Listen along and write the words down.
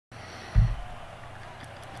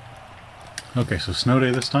Okay, so snow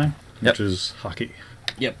day this time, Yep. which is hockey.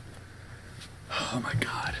 Yep. Oh my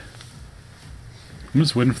god. I'm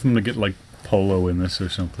just waiting for them to get like polo in this or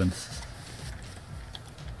something.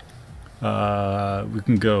 We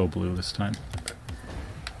can go blue this time.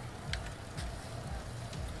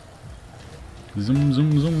 Zoom,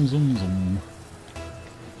 zoom, zoom, zoom, zoom.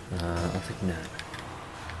 I'll take net.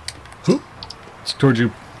 Hoop! It's towards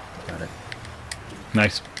you. Got it.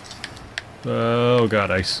 Nice. Oh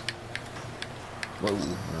god, ice. Whoa,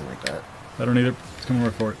 I don't like that. I don't either. It's coming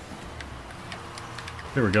right for it.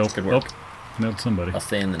 There we go. Good work. Oh, nailed somebody. I'll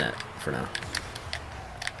stay in the net for now.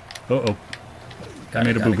 Uh-oh. Got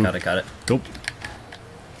Made it, a got it, boo-boo. got it, got it. Nope.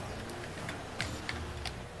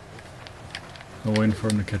 I'm waiting for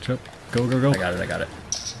him to catch up. Go, go, go. I got it, I got it.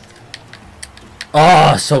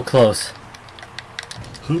 Oh, so close.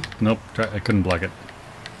 Hoop. Nope. I couldn't block it.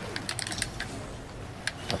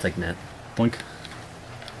 I'll take net. Boink.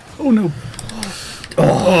 Oh no.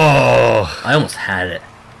 Oh, I almost had it.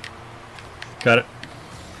 Got it.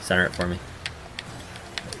 Center it for me.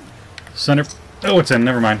 Center. Oh, it's in.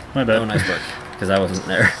 Never mind. My bad. Oh, nice work. Because I wasn't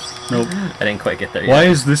there. Nope. I didn't quite get there yet. Why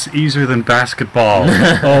is this easier than basketball?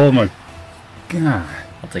 Oh my god.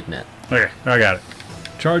 I'll take net. Okay, I got it.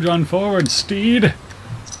 Charge on forward, steed.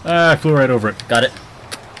 I flew right over it. Got it.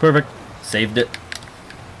 Perfect. Saved it.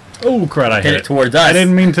 Oh crap! I hit it towards us. I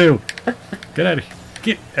didn't mean to. Get out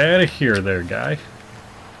of here, there, guy.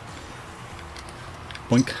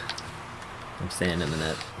 Boink. I'm staying in the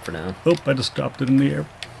net for now. Oh, I just dropped it in the air.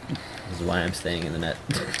 This is why I'm staying in the net.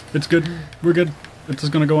 It's good. We're good. It's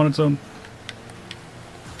just gonna go on its own.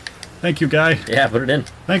 Thank you, guy. Yeah, put it in.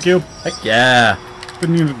 Thank you. Heck yeah.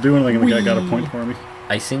 Didn't even do anything, and the guy got a point for me.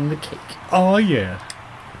 Icing the cake. Oh yeah.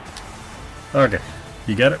 Okay,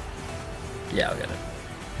 you get it. Yeah, I'll get it.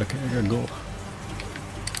 Okay, I gotta go.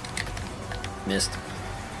 Missed.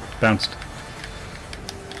 Bounced.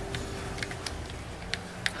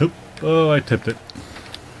 Hoop. Oh, I tipped it.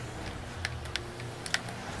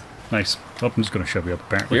 Nice. Oh, I'm just gonna shove you up,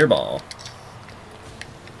 apparently. Clear ball.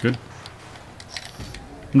 Good.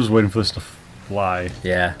 I'm just waiting for this to fly.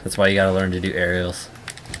 Yeah, that's why you gotta learn to do aerials.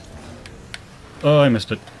 Oh, I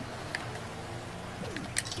missed it.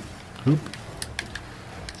 Hoop.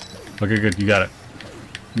 Okay, good. You got it.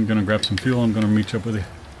 I'm gonna grab some fuel. I'm gonna meet up with you.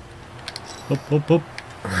 Hoop, hoop, hoop.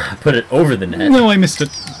 I put it over the net. No, I missed it.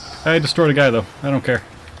 I destroyed a guy, though. I don't care.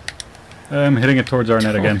 I'm hitting it towards our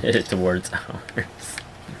net again. Hit it towards ours.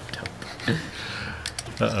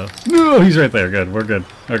 Uh-oh. No, he's right there. Good. We're good.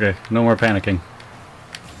 Okay, no more panicking.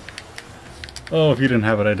 Oh, if you didn't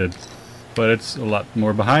have it, I did. But it's a lot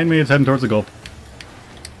more behind me. It's heading towards the goal.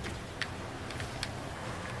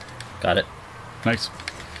 Got it. Nice.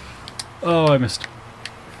 Oh, I missed.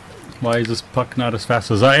 Why is this puck not as fast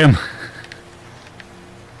as I am?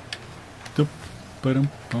 Doop, ba-dum,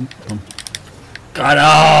 bum, bum. God, oh,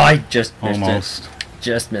 I just missed Almost. it.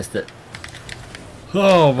 Just missed it.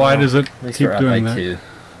 Oh, why does it At least keep we're up doing by that? 2.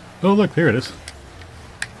 Oh, look, here it is.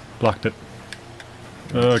 Blocked it.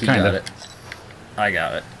 He got Kinda. it. I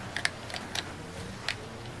got it.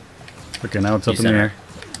 Okay, now it's up in the center. air.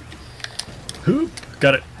 Hoop,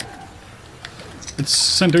 got it. It's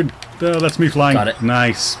centered. Oh, that's me flying. Got it.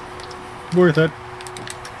 Nice. Worth it.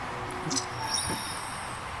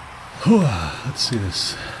 Let's see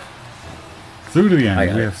this. Through to the I end.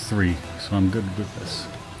 got We it. have 3, so I'm good with this.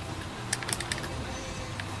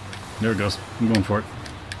 There it goes. I'm going for it.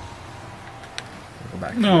 Go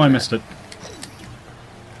back No, I missed it.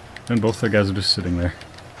 And both the guys are just sitting there.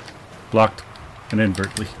 Blocked. And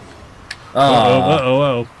inadvertently. Oh, Uh-oh,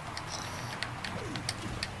 uh-oh.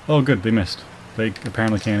 Oh, good. They missed. They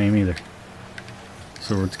apparently can't aim either.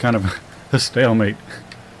 So it's kind of a stalemate.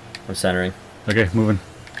 I'm centering. Okay, moving.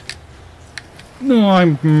 No, I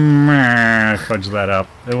fudged that up.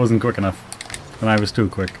 It wasn't quick enough. And I was too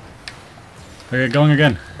quick. Okay, going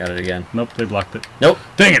again. Got it again. Nope, they blocked it. Nope.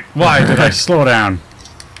 Dang it! Why did I slow down?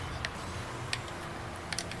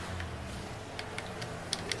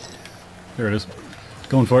 There it is.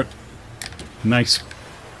 Going for it. Nice.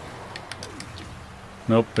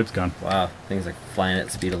 Nope, it's gone. Wow, things like flying at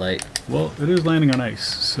the speed of light. Well, it is landing on ice,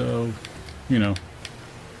 so, you know.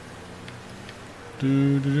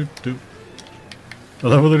 Do.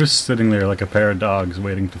 Although they're just sitting there like a pair of dogs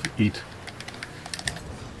waiting to eat.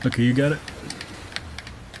 Okay, you got it.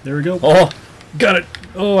 There we go. Oh, Got it.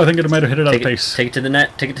 Oh, I think it might have hit it out of pace. take it to the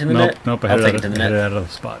net. Take it to the Nope, net. nope, I I'll hit take it it to the hit it net. out of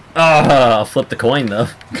the spot. Oh, I'll flip the coin though.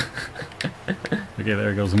 Okay,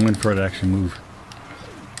 there it goes. I'm waiting for it to actually move.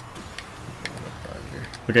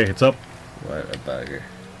 Okay, it's up. What a bugger.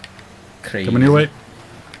 Crazy. Coming your way.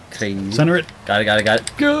 Crazy. Center it. Got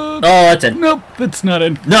it. Good. Nope. Oh, it's in. Nope, it's not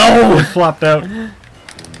in. No! It flopped out.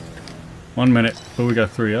 1 minute. But we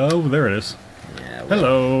got 3. Oh, there it is. Yeah,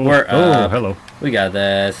 Hello. We're Oh, hello. We got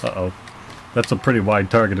this. Uh-oh. That's a pretty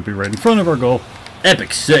wide target to be right in front of our goal.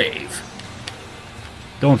 Epic save.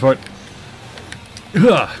 Going for it.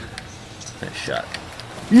 Ugh. Nice shot.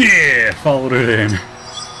 Yeah, followed it in.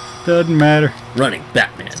 Doesn't matter. Running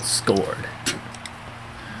Batman scored.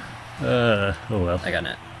 Oh well. I got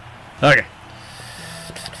net. Okay.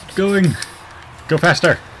 Going. Go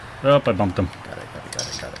faster. Oh, I bumped him. Got it.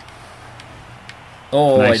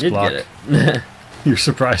 Oh, Nice I did block. get it. You're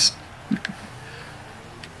surprised.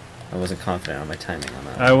 I wasn't confident on my timing on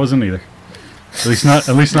that. I wasn't either. At least not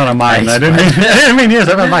on mine. Nice. I didn't mean yes,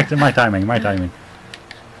 I meant my timing.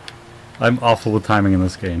 I'm awful with timing in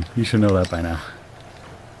this game. You should know that by now.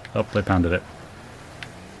 Oh, they pounded it.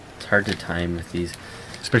 It's hard to time with these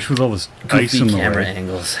Especially with all this ice goofy in the camera way.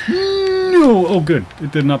 angles. No! Oh, good.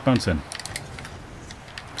 It did not bounce in.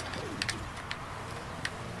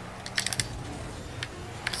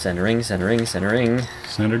 Centering.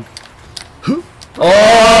 Centered. Oh!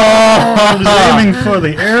 I was aiming for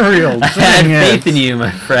the aerial. I had Dang faith it. in you,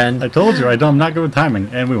 my friend. I told you, I'm not good with timing.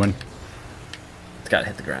 And we win. It's gotta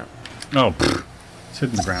hit the ground. Oh, it's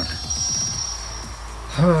hitting the ground.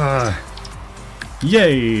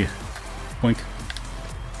 Yay! Boink.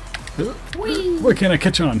 Why can't I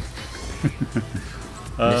catch on?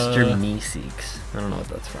 Mr. Meeseeks. I don't know what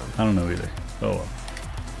that's from. I don't know either. Oh well.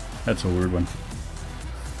 That's a weird one.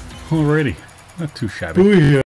 Alrighty. Not too shabby.